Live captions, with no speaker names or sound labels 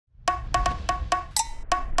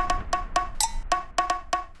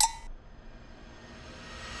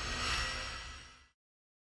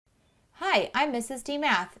Hi, I'm Mrs. D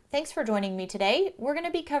Math. Thanks for joining me today. We're going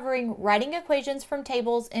to be covering writing equations from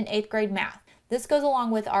tables in 8th grade math. This goes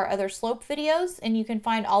along with our other slope videos, and you can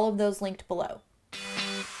find all of those linked below.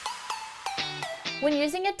 When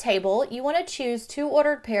using a table, you want to choose two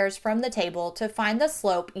ordered pairs from the table to find the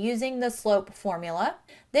slope using the slope formula.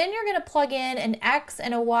 Then you're going to plug in an x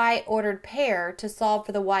and a y ordered pair to solve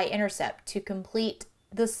for the y-intercept to complete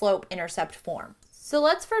the slope-intercept form. So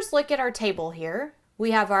let's first look at our table here.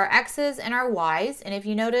 We have our x's and our y's, and if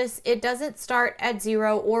you notice, it doesn't start at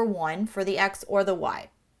 0 or 1 for the x or the y.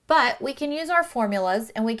 But we can use our formulas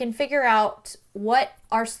and we can figure out what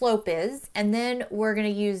our slope is, and then we're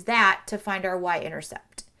going to use that to find our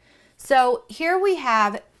y-intercept. So here we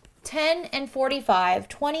have 10 and 45,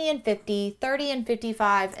 20 and 50, 30 and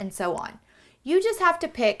 55, and so on. You just have to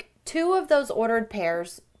pick two of those ordered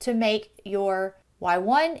pairs to make your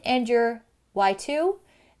y1 and your y2,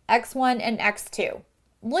 x1 and x2.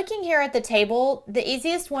 Looking here at the table, the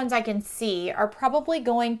easiest ones I can see are probably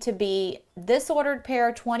going to be this ordered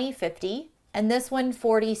pair 20, 50, and this one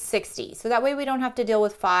 40, 60. So that way we don't have to deal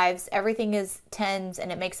with fives, everything is tens,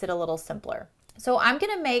 and it makes it a little simpler. So I'm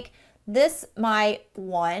going to make this my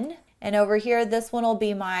 1, and over here this one will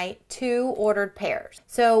be my 2 ordered pairs.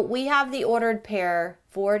 So we have the ordered pair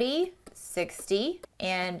 40, 60,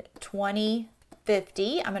 and 20,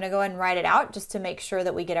 50. I'm going to go ahead and write it out just to make sure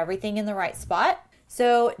that we get everything in the right spot.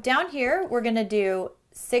 So down here, we're going to do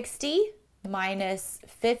 60 minus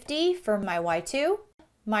 50 for my y2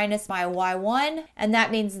 minus my y1, and that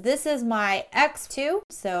means this is my x2.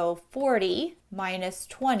 So 40 minus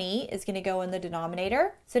 20 is going to go in the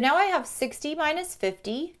denominator. So now I have 60 minus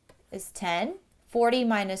 50 is 10, 40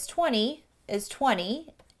 minus 20 is 20,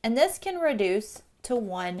 and this can reduce to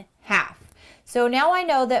 1/2. So now I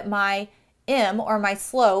know that my m, or my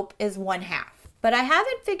slope, is 1/2. But I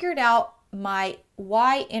haven't figured out my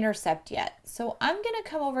y-intercept yet. So I'm going to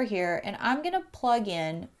come over here and I'm going to plug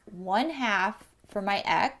in 1/2 for my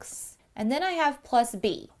x, and then I have plus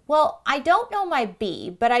b. Well, I don't know my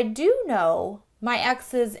b, but I do know my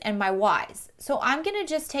x's and my y's. So I'm going to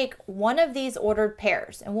just take one of these ordered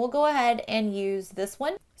pairs, and we'll go ahead and use this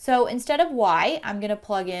one. So instead of y, I'm going to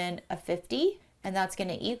plug in a 50, and that's going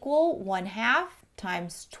to equal 1/2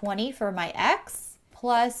 times 20 for my x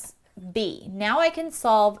plus b. Now I can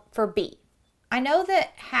solve for b. I know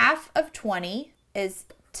that half of 20 is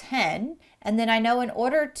 10, and then I know in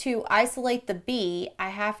order to isolate the b, I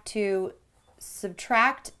have to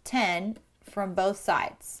subtract 10 from both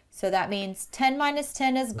sides. So that means 10 minus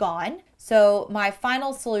 10 is gone. So my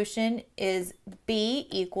final solution is b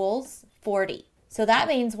equals 40. So that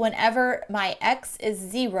means whenever my x is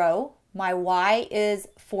 0, my y is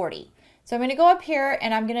 40. So I'm going to go up here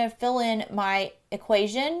and I'm going to fill in my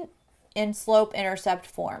equation in slope-intercept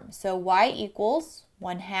form. So y equals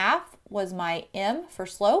 1/2 was my m for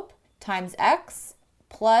slope times x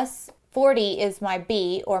plus 40 is my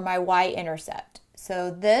b, or my y-intercept.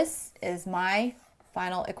 So this is my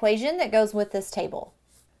final equation that goes with this table.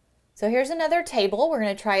 So here's another table. We're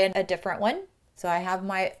going to try a different one. So I have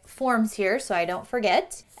my forms here so I don't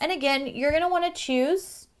forget. And again, you're going to want to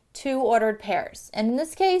choose two ordered pairs. And in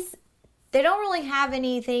this case, they don't really have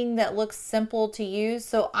anything that looks simple to use,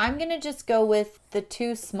 so I'm going to just go with the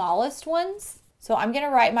two smallest ones. So I'm going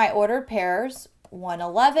to write my ordered pairs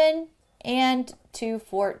 111 and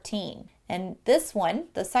 214. And this one,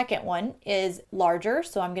 the second one, is larger,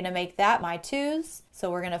 so I'm going to make that my 2's. So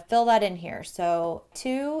we're going to fill that in here. So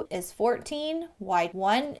 2 is 14,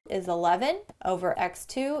 y1 is 11, over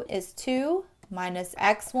x2 is 2, minus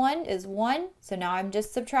x1 is 1. So now I'm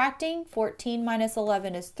just subtracting. 14 minus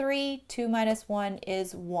 11 is 3. 2 minus 1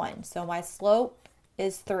 is 1. So my slope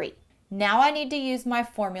is 3. Now I need to use my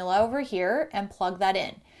formula over here and plug that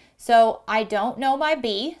in. So I don't know my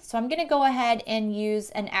b, so I'm going to go ahead and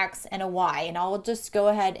use an x and a y, and I'll just go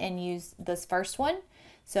ahead and use this first one.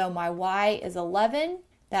 So my y is 11.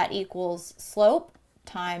 That equals slope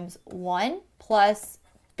times 1 plus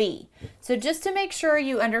b. So just to make sure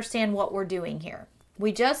you understand what we're doing here,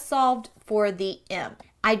 we just solved for the m.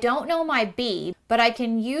 I don't know my b, but I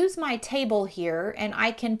can use my table here and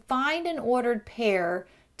I can find an ordered pair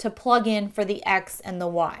to plug in for the x and the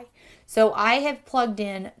y. So I have plugged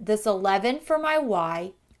in this 11 for my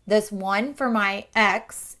y, this 1 for my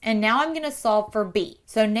x, and now I'm going to solve for b.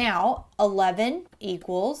 So now 11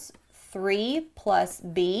 equals 3 plus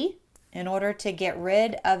b. In order to get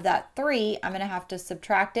rid of that 3, I'm going to have to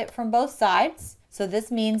subtract it from both sides. So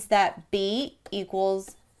this means that b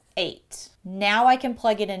equals 8. Now I can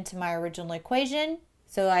plug it into my original equation.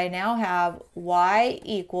 So I now have y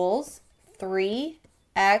equals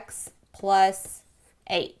 3x plus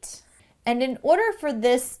 8. And in order for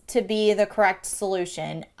this to be the correct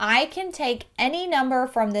solution, I can take any number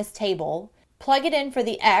from this table, plug it in for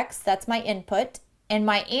the x, that's my input, and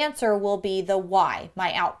my answer will be the y,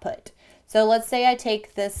 my output. So let's say I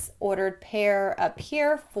take this ordered pair up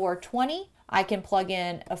here, 420. I can plug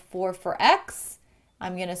in a 4 for x.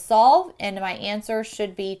 I'm going to solve, and my answer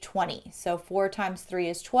should be 20. So 4 times 3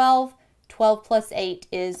 is 12. 12 plus 8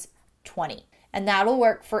 is 20. And that'll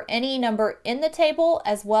work for any number in the table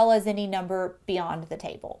as well as any number beyond the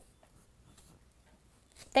table.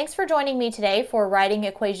 Thanks for joining me today for writing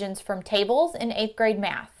equations from tables in 8th grade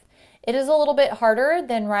math. It is a little bit harder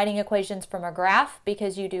than writing equations from a graph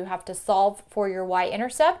because you do have to solve for your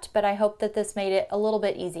y-intercept, but I hope that this made it a little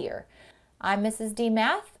bit easier. I'm Mrs. D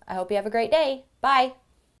Math. I hope you have a great day. Bye.